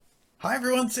Hi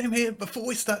everyone, Sam here. Before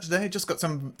we start today, I just got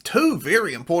two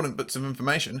very important bits of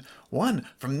information. One,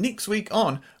 from next week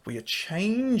on, we are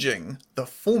changing the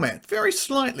format very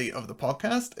slightly of the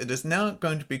podcast. It is now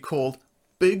going to be called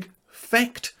Big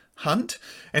Fact Hunt,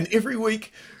 and every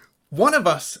week one of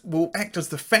us will act as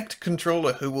the fact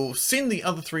controller who will send the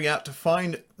other three out to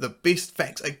find the best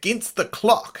facts against the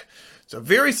clock. So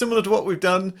very similar to what we've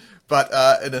done, but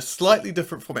in a slightly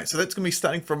different format. So that's going to be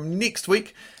starting from next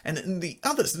week. And in the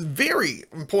other, very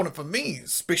important for me,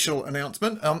 special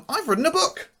announcement, I've written a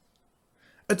book.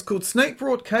 It's called Snake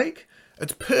Brought Cake.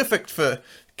 It's perfect for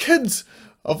kids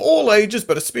of all ages,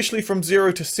 but especially from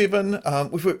 0 to 7.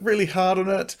 We've worked really hard on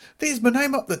it. There's my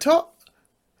name up the top.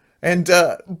 And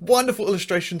wonderful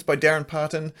illustrations by Darren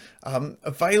Parton.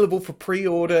 Available for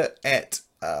pre-order at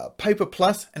Paper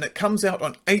Plus, and it comes out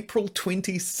on April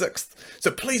 26th.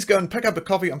 So please go and pick up a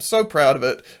copy. I'm so proud of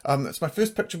it. It's my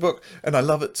first picture book, and I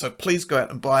love it. So please go out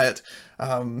and buy it.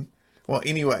 Well,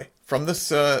 anyway, from this,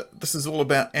 this is all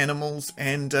about animals,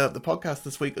 and the podcast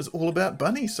this week is all about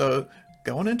bunnies. So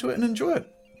go on into it and enjoy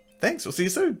it. Thanks. We'll see you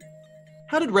soon.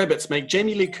 How did rabbits make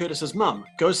Jamie Lee Curtis's mum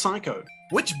go psycho?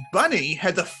 Which bunny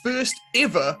had the first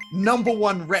ever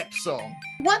 #1 rap song?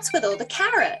 What's with all the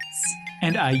carrots?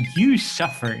 And are you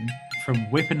suffering from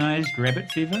weaponised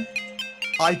rabbit fever?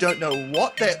 I don't know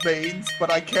what that means, but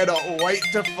I cannot wait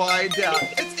to find out.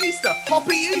 It's Easter.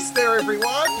 Happy Easter, everyone!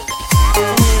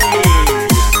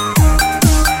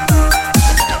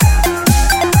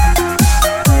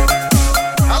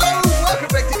 Hello, welcome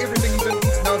back to Everything You Didn't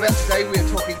Need to Know About. Today we are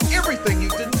talking everything you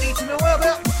didn't need to know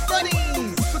about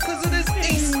bunnies, because it is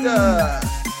Easter.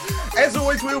 As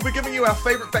always, we will be giving you our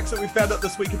favourite facts that we found out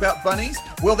this week about bunnies.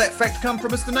 Will that fact come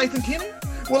from Mr. Nathan Kenny?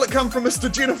 Will it come from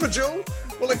Mr. Jennifer Jewell?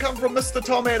 Will it come from Mr.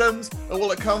 Tom Adams? Or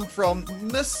will it come from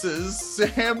Mrs.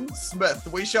 Sam Smith?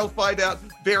 We shall find out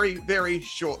very, very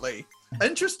shortly.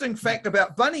 Interesting fact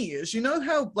about bunny ears. You know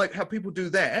how people do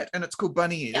that, and it's called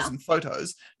bunny ears in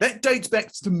photos? That dates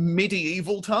back to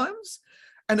medieval times.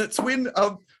 And it's when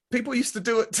people used to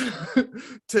do it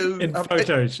in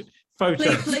photos.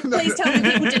 Please tell me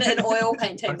people did it in oil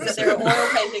paintings. That there are oil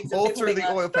paintings. All through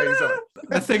the oil paintings.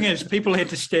 The thing is, people had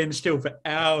to stand still for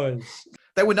hours.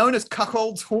 They were known as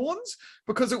cuckold's horns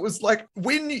because it was like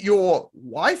when your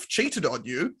wife cheated on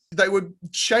you, they would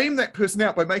shame that person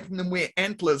out by making them wear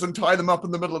antlers and tie them up in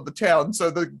the middle of the town.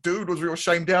 So the dude was real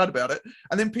shamed out about it.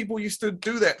 And then people used to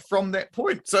do that from that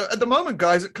point. So at the moment,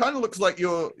 guys, it kind of looks like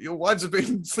your wives have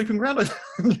been sleeping around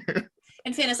on you.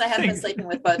 In fairness, I have been sleeping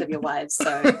with both of your wives,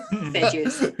 so fair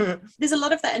dues. There's a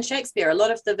lot of that in Shakespeare. A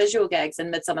lot of the visual gags in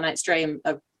Midsummer Night's Dream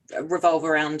revolve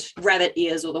around rabbit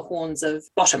ears or the horns of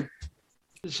Bottom.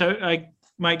 So I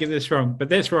might get this wrong, but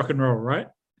that's rock and roll, right?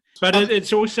 But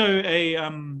it's also a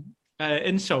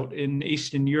insult in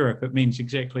Eastern Europe. It means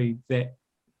exactly that.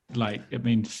 Like, it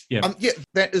means, yeah. Yeah,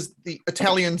 that is the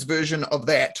Italians' version of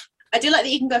that. I do like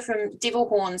that you can go from devil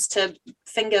horns to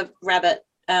finger rabbit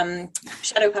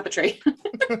shadow puppetry.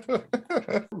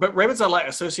 But rabbits are like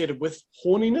associated with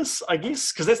horniness, I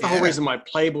guess, because that's the whole reason why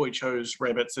Playboy chose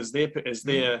rabbits as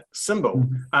their symbol.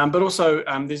 But also,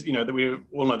 there's that we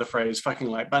all know the phrase "fucking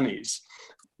like bunnies."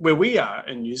 Where we are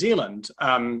in New Zealand,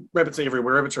 rabbits are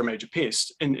everywhere. Rabbits are a major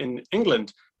pest. In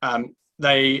England,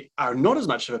 they are not as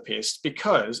much of a pest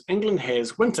because England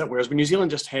has winter, whereas New Zealand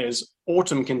just has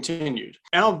autumn continued.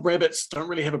 Our rabbits don't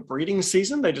really have a breeding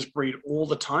season. They just breed all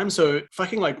the time. So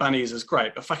fucking like bunnies is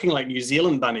great, but fucking like New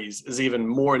Zealand bunnies is even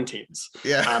more intense.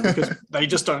 Yeah. Because they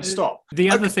just don't stop. The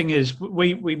other thing is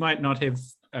we might not have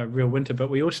a real winter,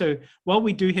 but we also, while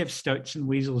we do have stoats and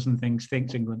weasels and things,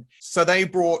 thanks England. So they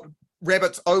brought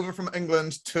rabbits over from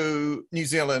England to New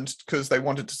Zealand because they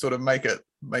wanted to sort of make it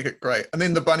great, and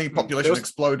then the bunny population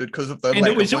exploded because of the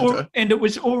winter. And it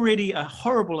was already a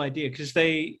horrible idea because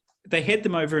they had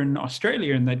them over in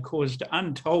Australia and they'd caused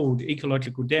untold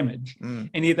ecological damage,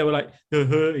 and yet they were like,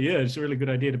 yeah, it's a really good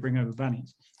idea to bring over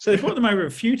bunnies. So they brought them over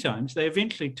a few times. They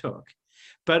eventually took.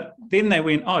 But then they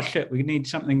went, oh shit, we need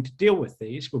something to deal with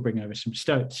these. We'll bring over some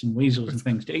stoats and weasels and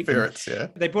things to eat. Ferrets, yeah.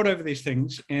 They brought over these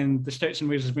things, and the stoats and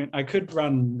weasels went, I could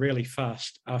run really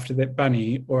fast after that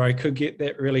bunny, or I could get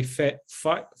that really fat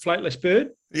flightless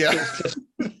bird. Yeah.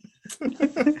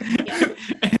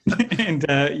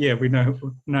 We know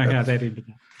how that ended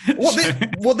up.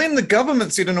 Well, then the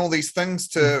government said in all these things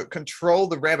to control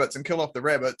the rabbits and kill off the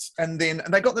rabbits, and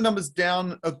they got the numbers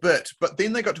down a bit, but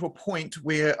then they got to a point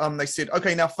where they said,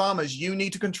 okay, now farmers, you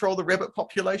need to control the rabbit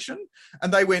population,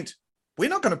 and they went, we're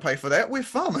not going to pay for that, we're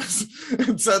farmers.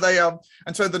 And so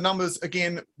the numbers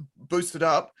again boosted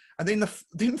up, and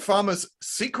then farmers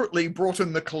secretly brought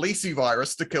in the Khaleesi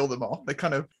virus to kill them off. They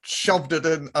kind of shoved it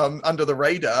in under the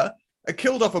radar. It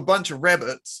killed off a bunch of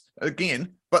rabbits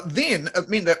again, but then it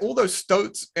meant that all those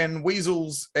stoats and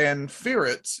weasels and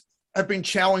ferrets have been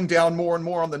chowing down more and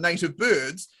more on the native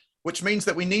birds, which means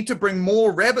that we need to bring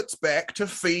more rabbits back to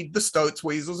feed the stoats,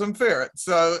 weasels, and ferrets.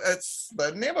 So it's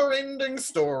the never-ending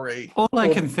story. All I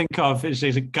can think of is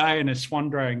there's a guy in a swan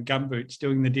dryer and gumboots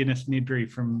doing the Dennis Nedry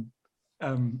from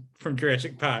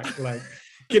Jurassic Park, like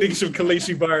getting some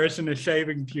calicivirus in a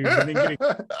shaving tube and then getting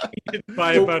eaten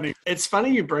by a bunny. It's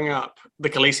funny you bring up the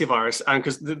calicivirus,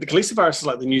 because the calicivirus is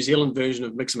like the New Zealand version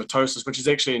of myxomatosis, which is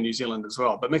actually in New Zealand as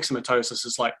well. But myxomatosis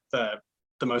is like the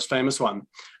most famous one.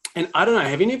 And I don't know,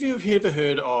 have any of you ever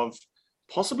heard of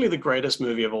possibly the greatest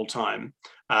movie of all time?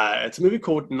 It's a movie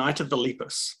called Night of the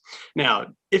Lepus. Now,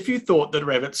 if you thought that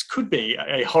rabbits could be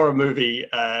a horror movie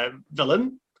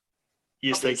villain,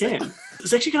 yes, they can.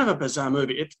 It's actually kind of a bizarre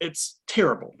movie. It's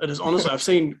terrible. It is honestly, I've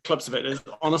seen clips of it. It is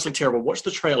honestly terrible. Watch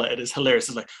the trailer. It is hilarious.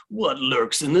 It's like, what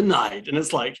lurks in the night? And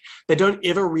it's like, they don't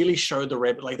ever really show the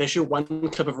rabbit. Like, they show one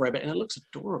clip of a rabbit and it looks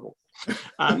adorable.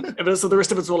 But so the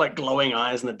rest of it's all like glowing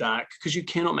eyes in the dark, because you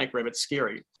cannot make rabbits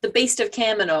scary. The Beast of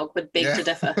Camanog would beg to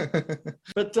differ.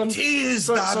 But Tease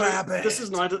the rabbit. This is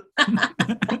Night of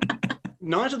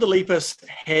the Lepus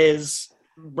has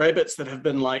rabbits that have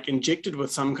been like injected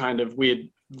with some kind of weird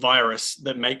virus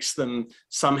that makes them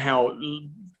somehow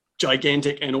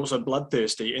gigantic and also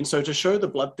bloodthirsty. And so to show the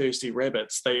bloodthirsty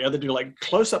rabbits, they either do like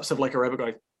close-ups of like a rabbit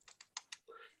going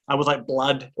with like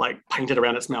blood like painted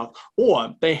around its mouth,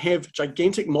 or they have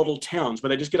gigantic model towns where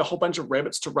they just get a whole bunch of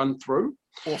rabbits to run through.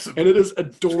 Awesome. And it is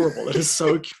adorable. It is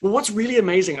so cute. Well, what's really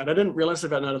amazing, and I didn't realize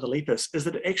about Night of the Lepus, is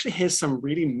that it actually has some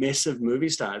really massive movie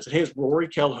stars. It has Rory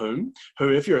Calhoun,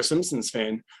 who, if you're a Simpsons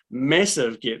fan,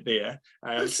 massive get there,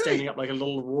 standing up like a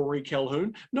little Rory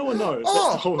Calhoun. No one knows.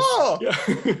 Yeah.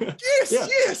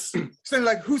 Yes. Standing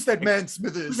like, who's that man,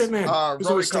 Smithers? Who's that man? Who's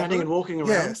always standing and walking around?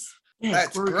 Yes. Yeah,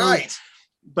 that's Rory great. Calhoun.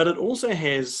 But it also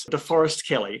has DeForest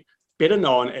Kelley, better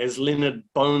known as Leonard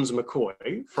Bones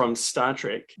McCoy from Star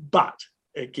Trek, but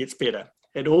it gets better.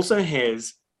 It also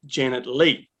has Janet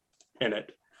Leigh in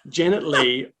it. Janet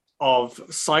Leigh of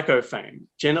Psycho fame.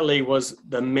 Janet Leigh was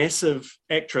the massive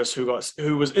actress who was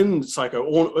in Psycho,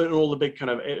 in all the big kind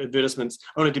of advertisements,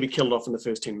 only to be killed off in the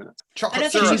first 10 minutes. I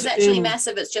don't think she was actually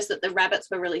massive. It's just that the rabbits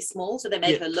were really small, so they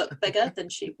made her look bigger than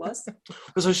she was.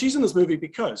 So she's in this movie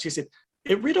because she said,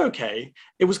 it read okay.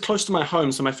 It was close to my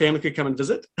home, so my family could come and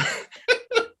visit.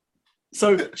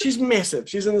 So she's massive.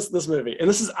 She's in this movie, and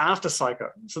this is after Psycho.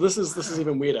 So this is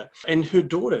even weirder. And her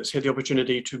daughters had the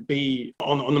opportunity to be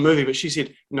on the movie, but she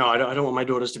said, "No, I don't want my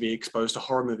daughters to be exposed to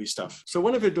horror movie stuff." So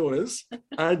one of her daughters,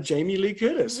 Jamie Lee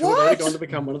Curtis, who had gone to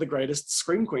become one of the greatest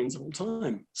scream queens of all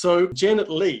time. So Janet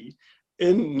Leigh,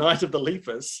 in Night of the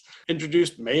Lepus,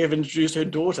 may have introduced her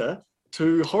daughter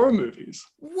to horror movies.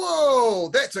 Whoa,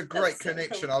 that's a great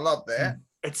connection. Cool. I love that.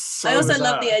 It's so I also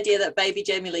bizarre. love the idea that baby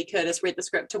Jamie Lee Curtis read the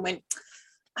script and went,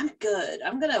 I'm good.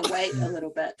 I'm going to wait a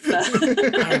little bit.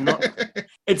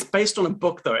 It's based on a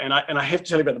book, though, and I have to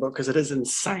tell you about the book because it is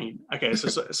insane. Okay,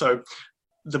 so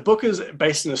the book is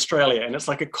based in Australia, and it's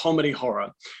like a comedy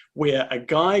horror where a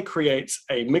guy creates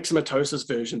a myxomatosis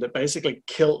version that basically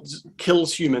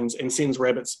kills humans and sends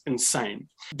rabbits insane.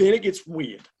 Then it gets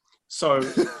weird. So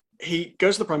he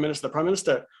goes to the Prime Minister. The Prime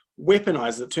Minister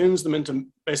weaponizes it, turns them into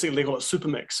basically, they call it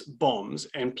supermix bombs,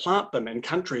 and plant them in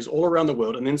countries all around the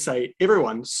world, and then say,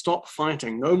 everyone stop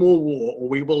fighting, no more war, or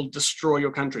we will destroy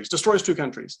your countries. Destroys 2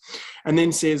 countries. And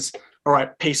then says, all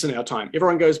right, peace in our time.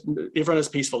 Everyone is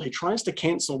peaceful. He tries to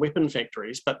cancel weapon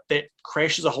factories, but that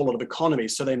crashes a whole lot of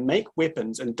economies. So they make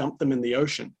weapons and dump them in the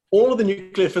ocean. All of the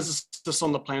nuclear physicists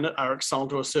on the planet are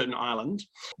exiled to a certain island.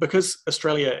 Because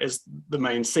Australia is the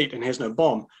main seat and has no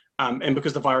bomb, and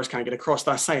because the virus can't get across,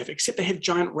 they're safe, except they have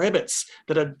giant rabbits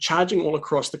that are charging all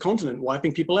across the continent,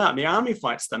 wiping people out. And the army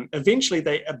fights them. Eventually,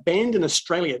 they abandon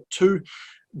Australia to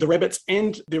the rabbits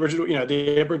and the original,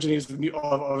 the Aborigines of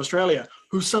Australia,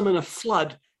 who summon a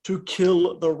flood to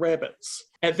kill the rabbits.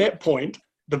 At that point,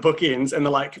 the book ends, and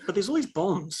they're like, but there's all these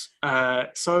bombs.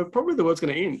 So probably the world's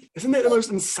going to end. Isn't that the most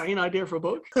insane idea for a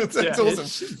book? That's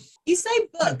awesome. You say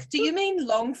book, do you mean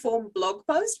long form blog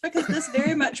post? Because this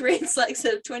very much reads like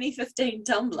sort of 2015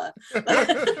 Tumblr.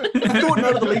 I thought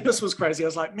Night of the Lepus was crazy. I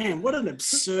was like, man, what an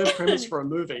absurd premise for a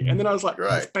movie. And then I was like,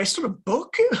 it's based on a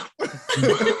book?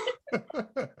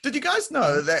 Did you guys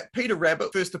know that Peter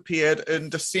Rabbit first appeared in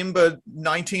December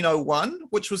 1901,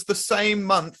 which was the same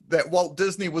month that Walt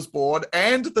Disney was born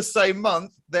and the same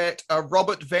month that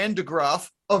Robert Van der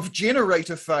Graaf of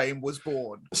Generator fame was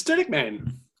born? Static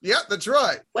Man. Yeah, that's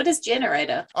right. What is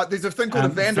generator? There's a thing called a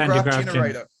Van der Graaf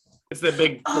generator. It's that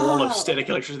big ball of static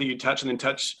electricity you touch and then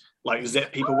touch like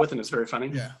zap people with, and it's very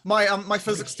funny. Yeah. My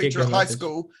physics teacher at high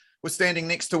school was standing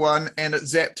next to one, and it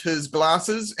zapped his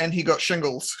glasses, and he got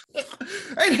shingles.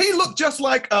 And he looked just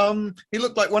like one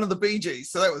of the Bee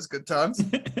Gees, so that was good times.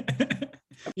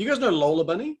 You guys know Lola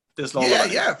Bunny? There's Lola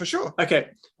Bunny. Yeah, for sure. Okay.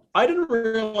 I didn't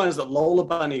realize that Lola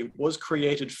Bunny was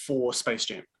created for Space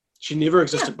Jam. She never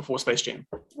existed before Space Jam.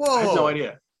 Whoa. I had no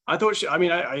idea. I thought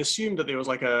I assumed that there was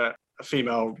like a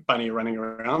female bunny running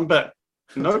around, but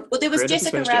no. Well, there was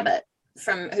Jessica Rabbit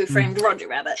from Who Framed Roger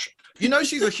Rabbit. You know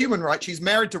she's a human, right? She's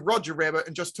married to Roger Rabbit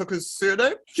and just took his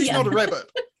surname. She's not a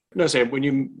rabbit. No, Sam, when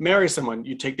you marry someone,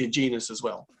 you take their genus as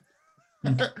well.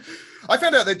 I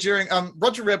found out that during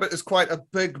Roger Rabbit is quite a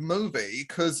big movie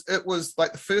because it was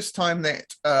like the first time that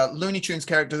Looney Tunes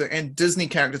characters and Disney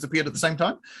characters appeared at the same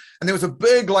time, and there was a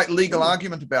big like legal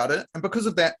argument about it, and because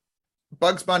of that,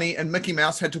 Bugs Bunny and Mickey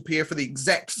Mouse had to appear for the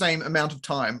exact same amount of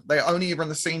time. They only ever in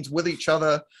the scenes with each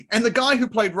other, and the guy who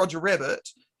played Roger Rabbit,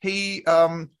 he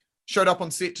showed up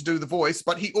on set to do the voice,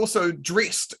 but he also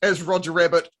dressed as Roger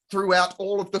Rabbit throughout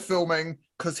all of the filming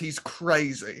because he's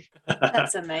crazy.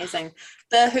 That's amazing.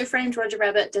 The Who Framed Roger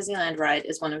Rabbit Disneyland ride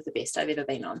is one of the best I've ever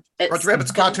been on. Roger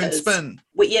Rabbit's cartoon spin.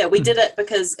 We did it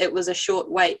because it was a short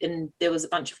wait and there was a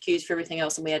bunch of queues for everything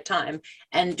else and we had time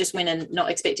and just went in not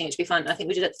expecting it to be fun. I think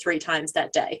we did it 3 times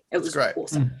that day. It was great.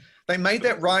 Awesome. They made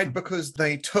that ride because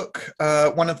they took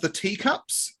one of the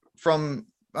teacups from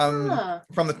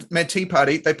the Mad Tea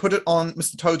Party. They put it on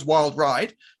Mr. Toad's Wild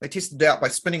Ride. They tested it out by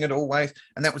spinning it all ways,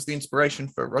 and that was the inspiration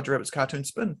for Roger Rabbit's cartoon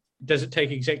spin. Does it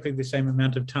take exactly the same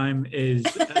amount of time as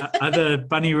other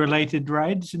bunny-related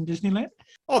rides in Disneyland?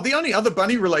 Oh, the only other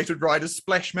bunny-related ride is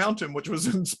Splash Mountain, which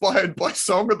was inspired by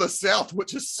Song of the South,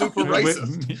 which is super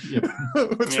racist.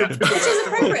 Which is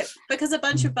appropriate, because a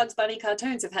bunch of Bugs Bunny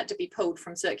cartoons have had to be pulled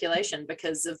from circulation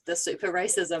because of the super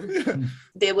racism.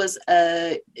 There was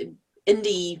a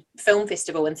indie film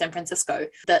festival in San Francisco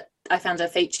that I found a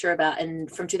feature about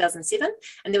from 2007,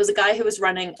 and there was a guy who was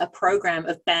running a program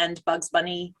of banned Bugs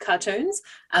Bunny cartoons,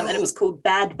 and it was called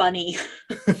Bad Bunny.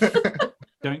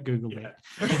 Don't Google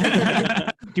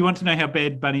that. Do you want to know how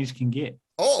bad bunnies can get?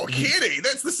 Oh, Kitty,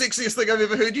 that's the sexiest thing I've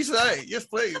ever heard you say. Yes,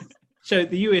 please. So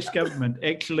the US government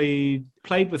actually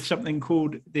played with something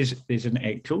called, there's an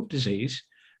actual disease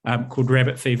called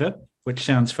rabbit fever, which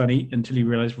sounds funny until you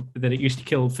realize that it used to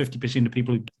kill 50% of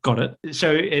people who got it.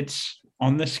 So it's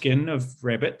on the skin of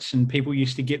rabbits, and people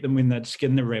used to get them when they'd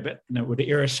skin the rabbit, and it would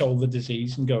aerosol the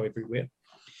disease and go everywhere.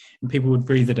 And people would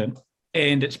breathe it in.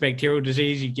 And it's bacterial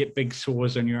disease. You'd get big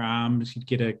sores on your arms, you'd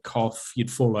get a cough, you'd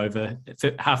fall over.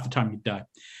 Half the time you'd die.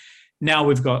 Now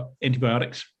we've got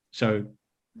antibiotics, so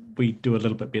we do a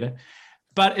little bit better.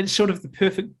 But it's sort of the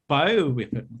perfect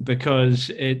bioweapon because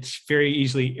it's very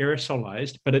easily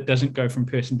aerosolized, but it doesn't go from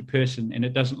person to person and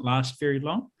it doesn't last very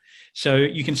long. So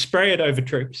you can spray it over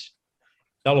troops,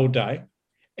 they'll all die.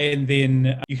 And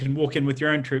then you can walk in with your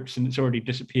own troops and it's already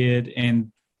disappeared.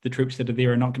 And the troops that are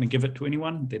there are not going to give it to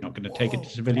anyone. They're not going to take it to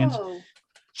civilians.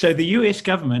 So the US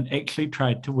government actually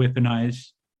tried to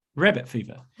weaponize rabbit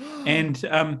fever. And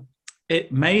it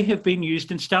may have been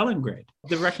used in Stalingrad.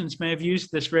 The Russians may have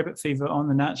used this rabbit fever on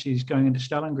the Nazis going into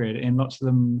Stalingrad, and lots of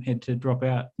them had to drop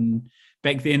out. And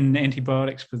back then,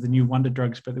 antibiotics were the new wonder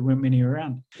drugs, but there weren't many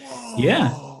around. Whoa.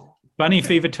 Yeah. Bunny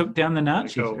fever took down the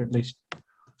Nazis, or at least a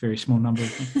very small number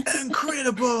of them.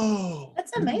 Incredible.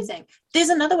 That's amazing. There's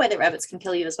another way that rabbits can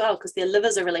kill you as well, because their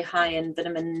livers are really high in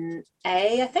vitamin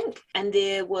A, I think. And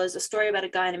there was a story about a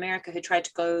guy in America who tried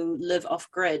to go live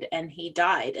off grid and he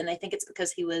died. And they think it's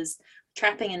because he was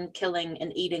trapping and killing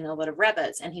and eating a lot of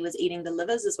rabbits, and he was eating the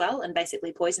livers as well and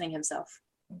basically poisoning himself.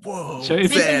 Whoa. So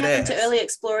if it happened to early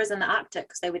explorers in the Arctic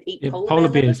because they would eat polar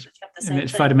bears, which have the and same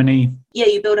it's thing. vitamin E. Yeah,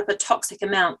 you build up a toxic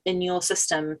amount in your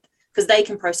system because they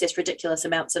can process ridiculous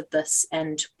amounts of this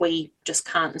and we just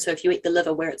can't. And so if you eat the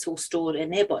liver where it's all stored in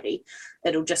their body,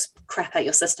 it'll just crap out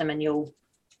your system and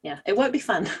it won't be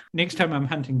fun. Next time I'm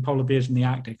hunting polar bears in the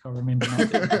Arctic, I'll remember not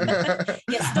to.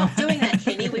 Yeah, stop doing that,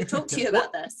 Kenny. We've talked to you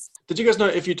about this. Did you guys know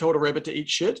if you told a rabbit to eat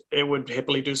shit, it would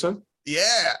happily do so?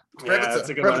 Yeah. Rabbits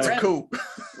are cool.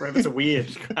 Rabbits are weird.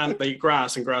 They eat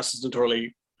grass, and grass is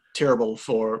notoriously terrible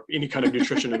for any kind of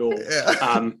nutrition at all.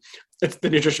 Yeah. It's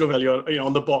the nutritional value,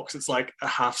 on the box, it's like a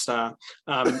half star.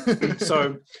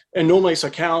 Normally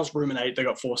cows ruminate, they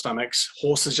got 4 stomachs.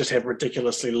 Horses just have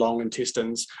ridiculously long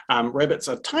intestines. Rabbits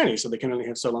are tiny, so they can only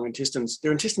have so long intestines.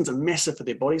 Their intestines are massive for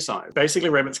their body size. Basically,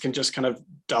 rabbits can just kind of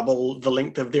double the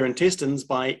length of their intestines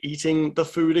by eating the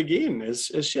food again as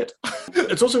shit.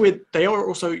 It's also weird.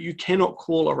 You cannot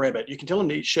call a rabbit. You can tell them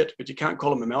to eat shit, but you can't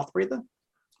call them a mouth breather,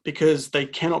 because they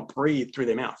cannot breathe through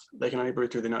their mouth. They can only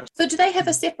breathe through their nose. So do they have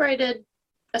a separated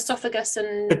esophagus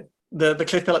and The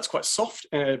cleft palate's quite soft,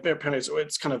 and apparently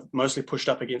it's kind of mostly pushed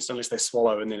up against unless they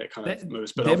swallow, and then it kind of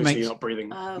moves. But obviously you're not breathing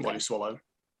while you swallow.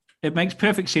 It makes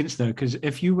perfect sense though, because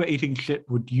if you were eating shit,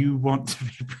 would you want to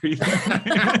be breathing?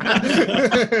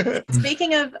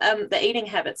 Speaking of the eating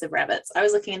habits of rabbits, I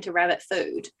was looking into rabbit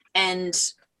food, and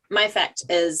my fact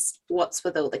is what's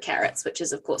with all the carrots, which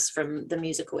is of course from the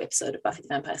musical episode of Buffy the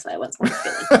Vampire Slayer, Once More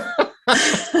Feeling,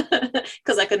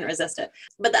 because I couldn't resist it.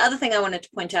 But the other thing I wanted to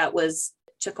point out was,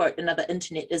 to quote another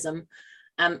internetism,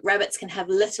 rabbits can have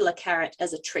little a carrot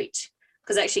as a treat,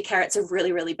 because actually carrots are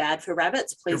really, really bad for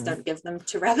rabbits. Please don't give them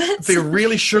to rabbits. They're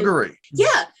really sugary.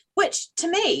 Yeah, which to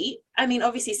me, I mean,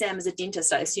 obviously Sam is a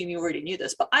dentist, I assume you already knew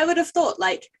this, but I would have thought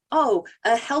like, oh,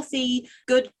 a healthy,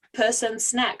 good person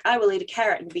snack, I will eat a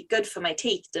carrot and be good for my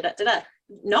teeth, da-da-da-da.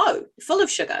 No, full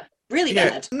of sugar. Really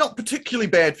bad. Not particularly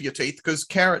bad for your teeth, because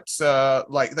carrots,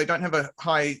 they don't have a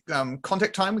high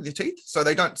contact time with your teeth, so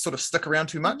they don't sort of stick around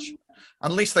too much,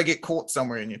 unless they get caught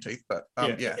somewhere in your teeth. But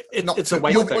it's a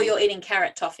weight thing. Or you're eating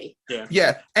carrot toffee.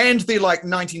 Yeah, and they're like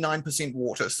 99%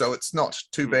 water, so it's not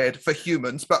too bad for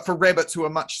humans. But for rabbits who are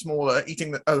much smaller,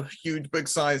 eating a huge,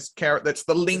 big-sized carrot that's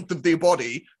the length of their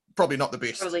body, probably not the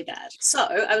best. Probably bad. So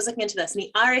I was looking into this, and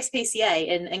the RSPCA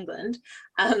in England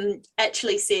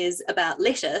actually says about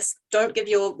lettuce, don't give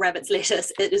your rabbits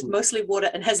lettuce. It is mostly water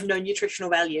and has no nutritional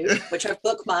value, which I've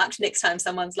bookmarked. Next time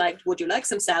someone's like, would you like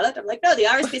some salad? I'm like, no, the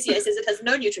RSPCA says it has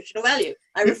no nutritional value.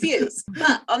 I refuse.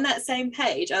 But on that same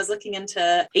page, I was looking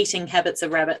into eating habits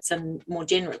of rabbits and more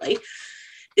generally.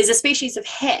 There's a species of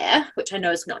hare, which I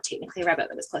know is not technically a rabbit,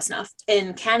 but it's close enough,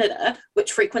 in Canada,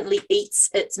 which frequently eats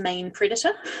its main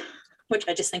predator, which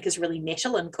I just think is really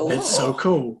metal and cool. It's so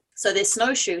cool. So they're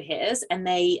snowshoe hares, and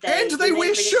they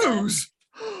wear shoes.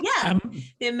 Yeah,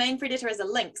 their main predator is a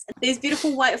lynx. These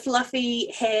beautiful white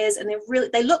fluffy hares, and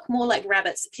they look more like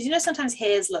rabbits, because you know sometimes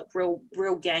hares look real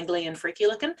gangly and freaky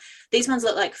looking. These ones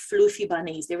look like fluffy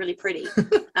bunnies. They're really pretty.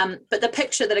 But the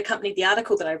picture that accompanied the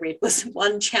article that I read was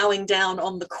one chowing down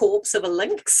on the corpse of a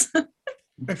lynx.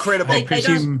 Incredible.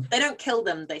 They don't kill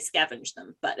them, they scavenge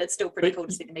them, but it's still pretty cool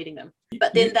to see them eating them.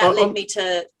 But then that led me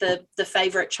to the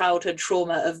favorite childhood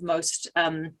trauma of most,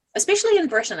 especially in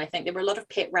Britain. I think there were a lot of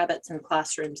pet rabbits in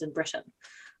classrooms in Britain,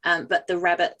 but the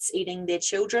rabbits eating their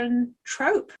children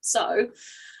trope. So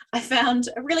I found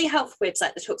a really helpful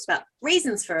website that talks about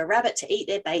reasons for a rabbit to eat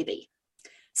their baby.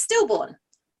 Stillborn.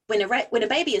 When a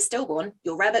baby is stillborn,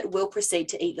 your rabbit will proceed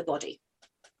to eat the body.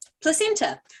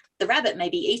 Placenta. The rabbit may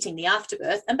be eating the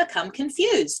afterbirth and become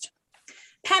confused.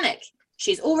 Panic.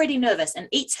 She's already nervous and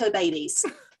eats her babies.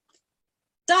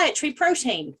 Dietary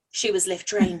protein. She was left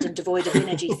drained and devoid of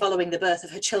energy following the birth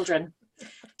of her children.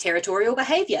 Territorial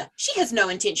behavior. She has no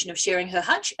intention of sharing her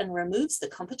hutch and removes the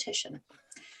competition.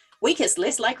 Weakest,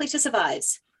 less likely to survive.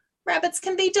 Rabbits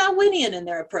can be Darwinian in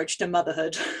their approach to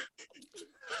motherhood.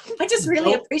 I just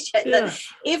really appreciate that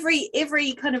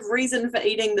every kind of reason for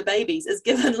eating the babies is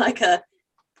given like a,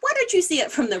 why don't you see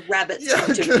it from the rabbit's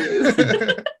point of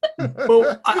view?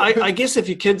 Well, I guess if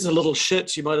your kid's a little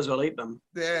shit, you might as well eat them.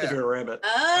 Yeah. If you're a rabbit.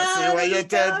 That's the way you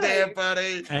did there,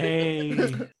 buddy. Hey.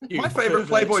 My favorite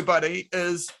Playboy buddy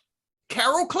is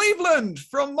Carol Cleveland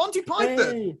from Monty Python.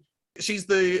 Hey. She's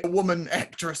the woman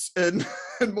actress in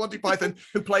Monty Python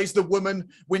who plays the woman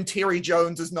when Terry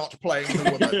Jones is not playing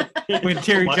the woman. When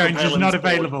Terry Jones is not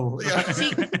available. Yeah.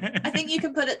 I think you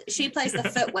can put it, she plays the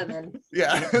fit women.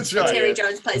 Yeah, that's right. Terry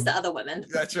Jones plays the other women.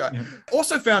 That's right. Yeah.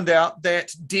 Also found out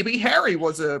that Debbie Harry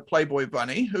was a Playboy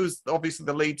bunny, who's obviously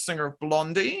the lead singer of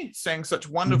Blondie, sang such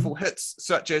wonderful hits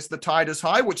such as The Tide is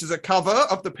High, which is a cover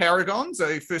of the Paragons,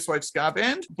 a first wave ska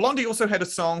band. Blondie also had a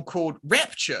song called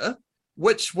Rapture,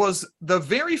 which was the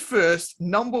very first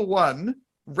 #1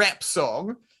 rap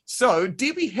song. So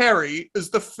Debbie Harry is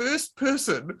the first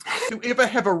person to ever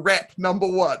have a rap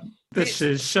 #1. This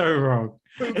is so wrong.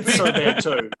 It's so bad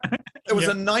too. It was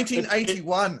in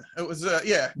 1981. It was,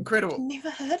 incredible. Never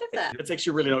heard of that. It's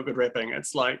actually really not good rapping.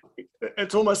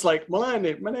 It's almost like, my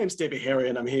name's Debbie Harry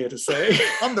and I'm here to say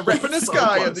I'm the rappingest So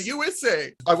guy in close. the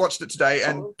USA. I watched it today,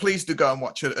 and please do go and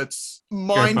watch it. It's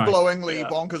mind-blowingly,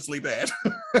 bonkersly bad.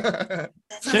 That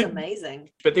sounds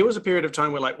amazing. But there was a period of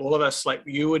time where all of us,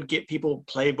 you would get people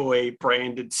Playboy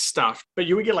branded stuff, but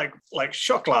you would get like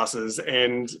shot glasses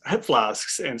and hip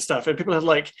flasks and stuff. And people had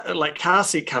like car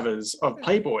seat covers of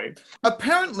Playboy.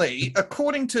 Apparently,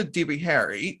 according to Debbie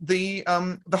Harry, the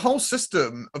whole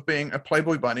system of being a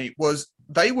Playboy bunny was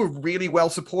they were really well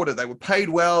supported. They were paid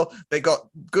well. They got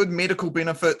good medical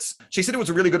benefits. She said it was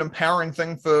a really good empowering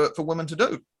thing for women to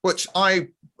do, which I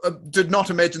did not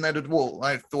imagine that at all.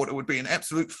 I thought it would be an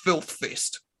absolute filth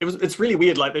fest. it's really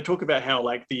weird. Like they talk about how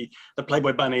like the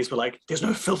Playboy bunnies were like, there's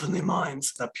no filth in their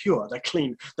minds. They're pure. They're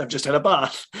clean. They've just had a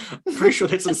bath. I'm pretty sure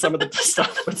that's in some of the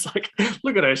stuff. It's like,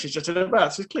 look at her. She's just had a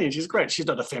bath. She's clean. She's great. She's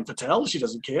not a femme fatale. She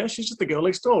doesn't care. She's just the girl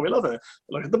next door. We love her.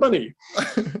 Look at the bunny.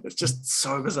 It's just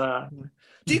so bizarre.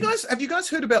 Have you guys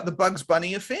heard about the Bugs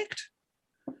Bunny effect?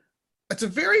 It's a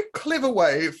very clever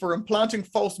way for implanting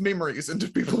false memories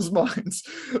into people's minds.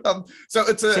 So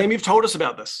it's a. Sam, you've told us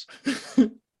about this.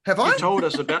 Have I? You told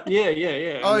us about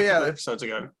yeah. Oh yeah, episodes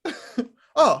ago.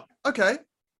 Oh, okay.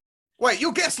 Wait,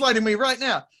 you're gaslighting me right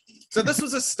now. So this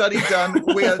was a study done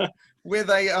where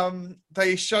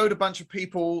they showed a bunch of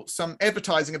people some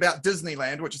advertising about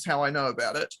Disneyland, which is how I know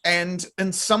about it. And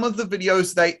in some of the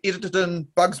videos, they edited in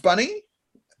Bugs Bunny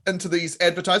into these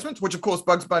advertisements, which of course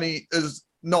Bugs Bunny is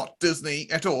not Disney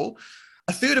at all.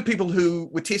 A third of people who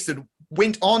were tested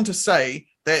went on to say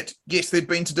that, yes, they'd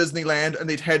been to Disneyland and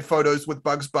they'd had photos with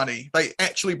Bugs Bunny. They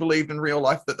actually believed in real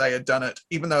life that they had done it,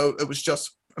 even though it was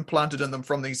just implanted in them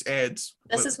from these ads.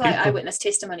 This is why eyewitness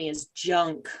testimony is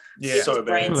junk. Yeah. So bad.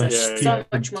 Brains are Yeah. so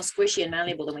much more squishy and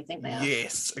malleable than we think they are.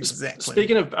 Yes, exactly.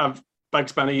 Speaking of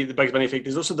Bugs Bunny, the Bugs Bunny effect,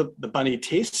 there's also the bunny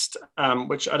test,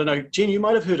 which I don't know, Jen, you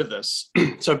might have heard of this.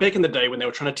 So back in the day when they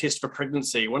were trying to test for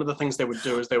pregnancy, one of the things they would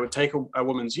do is they would take a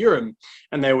woman's urine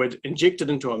and they would inject it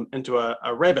into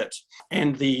a rabbit,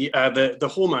 and the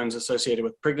hormones associated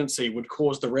with pregnancy would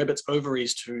cause the rabbit's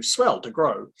ovaries to swell, to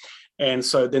grow. And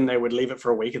so then they would leave it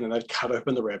for a week and then they'd cut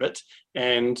open the rabbit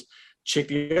and check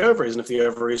the ovaries, and if the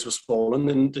ovaries were swollen,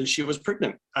 then she was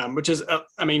pregnant. Which is,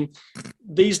 I mean,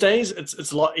 these days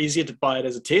it's a lot easier to buy it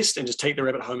as a test and just take the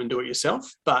rabbit home and do it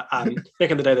yourself. But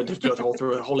back in the day, they did do it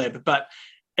through a whole lab. But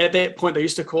at that point, they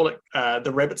used to call it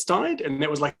the rabbit's died, and that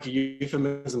was like a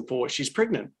euphemism for she's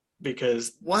pregnant.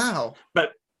 Because wow,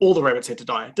 but all the rabbits had to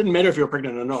die. It didn't matter if you were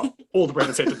pregnant or not. All the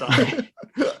rabbits had to die.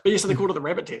 But yes, so they called it the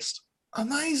rabbit test.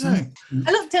 Amazing.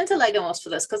 I looked into Lagomorphs for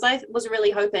this because I was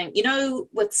really hoping,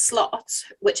 with sloths,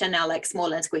 which are now like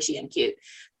small and squishy and cute,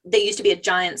 there used to be a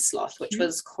giant sloth, which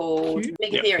was called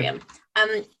Megatherium.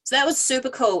 So that was super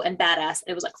cool and badass.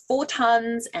 It was like 4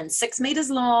 tons and 6 meters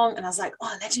long. And I was like,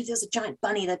 oh, imagine if there was a giant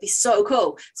bunny, that'd be so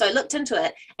cool. So I looked into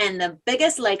it, and the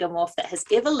biggest Lagomorph that has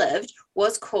ever lived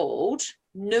was called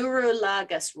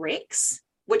Neurolagus rex,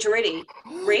 which already,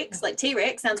 Rex, like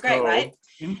T-Rex, sounds great, right?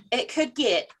 It could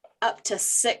get up to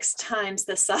 6 times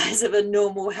the size of a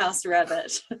normal house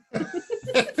rabbit.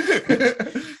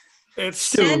 It's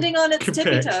standing on its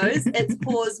tippy toes, its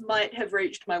paws might have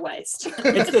reached my waist.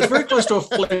 It's very close to a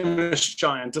Flemish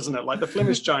giant, isn't it? Like the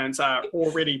Flemish giants are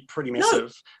already pretty massive.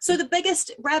 No. So the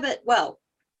biggest rabbit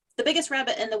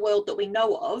in the world that we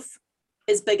know of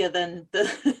is bigger than the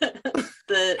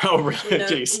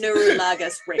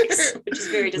Neurolagus rex, which is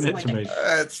very disappointing.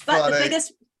 That's funny.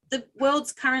 But the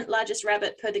world's current largest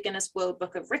rabbit per the Guinness World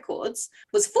Book of Records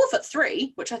was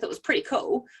 4'3", which I thought was pretty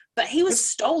cool, but he was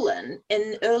stolen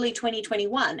in early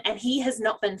 2021 and he has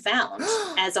not been found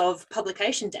as of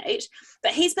publication date,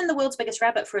 but he's been the world's biggest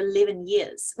rabbit for 11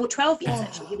 years, well 12 years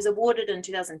actually. He was awarded in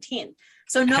 2010.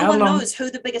 So no one knows who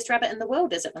the biggest rabbit in the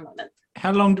world is at the moment.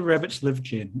 How long do rabbits live,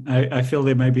 Jen? I feel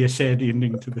there may be a sad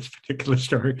ending to this particular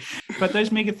story, but those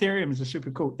megatheriums are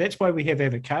super cool. That's why we have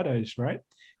avocados, right?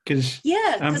 Because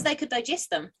they could digest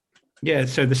them. Yeah,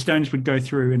 so the stones would go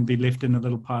through and be left in a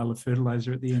little pile of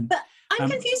fertilizer at the end. But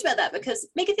I'm confused about that because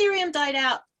Megatherium died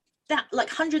out that like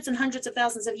hundreds and hundreds of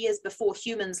thousands of years before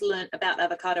humans learnt about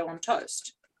avocado on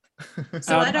toast.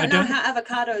 So I don't know how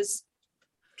avocados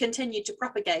continued to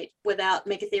propagate without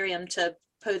Megatherium to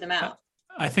poo them out.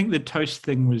 I think the toast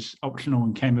thing was optional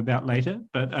and came about later,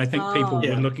 but I think people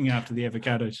were looking after the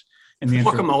avocados.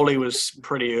 Guacamole was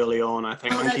pretty early on, I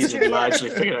think. Monkeys had largely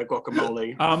figured out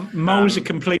guacamole. Moles are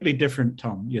completely different,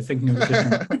 Tom. You're thinking of a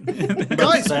different...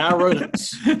 Guys, they are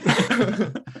rodents.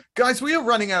 Guys, we are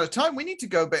running out of time. We need to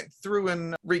go back through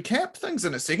and recap things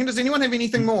in a second. Does anyone have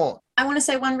anything more? I want to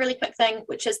say one really quick thing,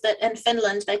 which is that in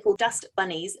Finland, they call dust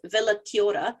bunnies Villa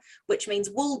Kiora, which means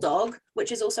wool dog,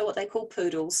 which is also what they call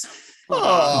poodles.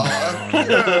 Oh, cute.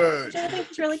 Which I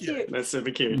think is really cute. That's super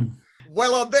cute.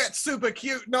 Well, on that super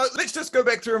cute note, let's just go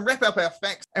back through and wrap up our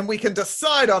facts and we can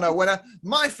decide on a winner.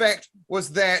 My fact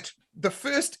was that the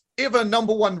first ever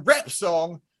 #1 rap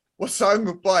song was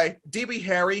sung by Debbie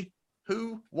Harry,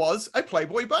 who was a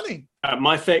Playboy bunny.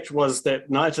 My fact was that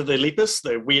Night of the Lepus,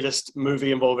 the weirdest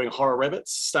movie involving horror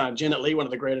rabbits, starred Janet Leigh, one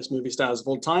of the greatest movie stars of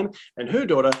all time, and her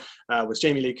daughter was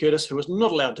Jamie Lee Curtis, who was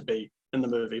not allowed to be in the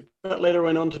movie, but later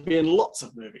went on to be in lots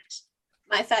of movies.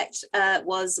 My fact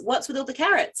was, what's with all the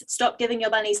carrots? Stop giving your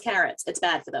bunnies carrots. It's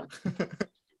bad for them.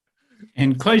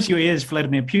 And close your ears,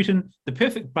 Vladimir Putin. The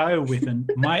perfect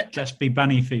bioweapon might just be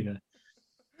bunny fever.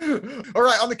 All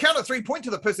right, on the count of 3, point to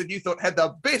the person you thought had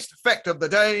the best fact of the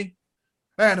day.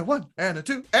 And a 1, and a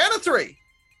 2, and a 3.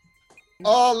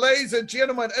 Oh, ladies and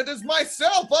gentlemen, it is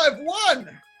myself. I've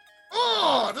won.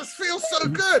 Oh, this feels so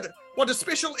good. What a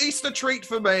special Easter treat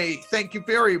for me. Thank you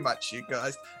very much, you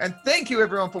guys. And thank you,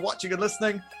 everyone, for watching and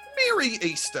listening. Merry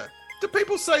Easter. Do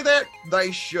people say that?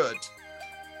 They should.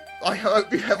 I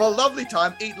hope you have a lovely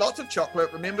time. Eat lots of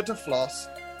chocolate. Remember to floss.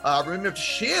 Remember to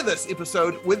share this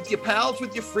episode with your pals,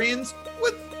 with your friends,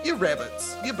 with your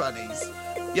rabbits, your bunnies,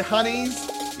 your honeys,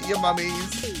 your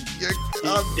mummies, your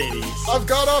daddies. I've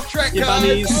got off track, your guys.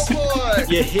 bunnies, Oh boy.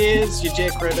 your hares, your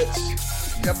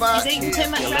jackrabbits. Your butt. He's eating too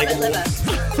much rabbit liver.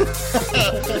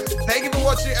 Thank you for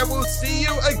watching, and we'll see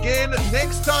you again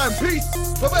next time. Peace.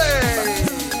 Bye-bye.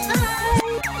 Bye.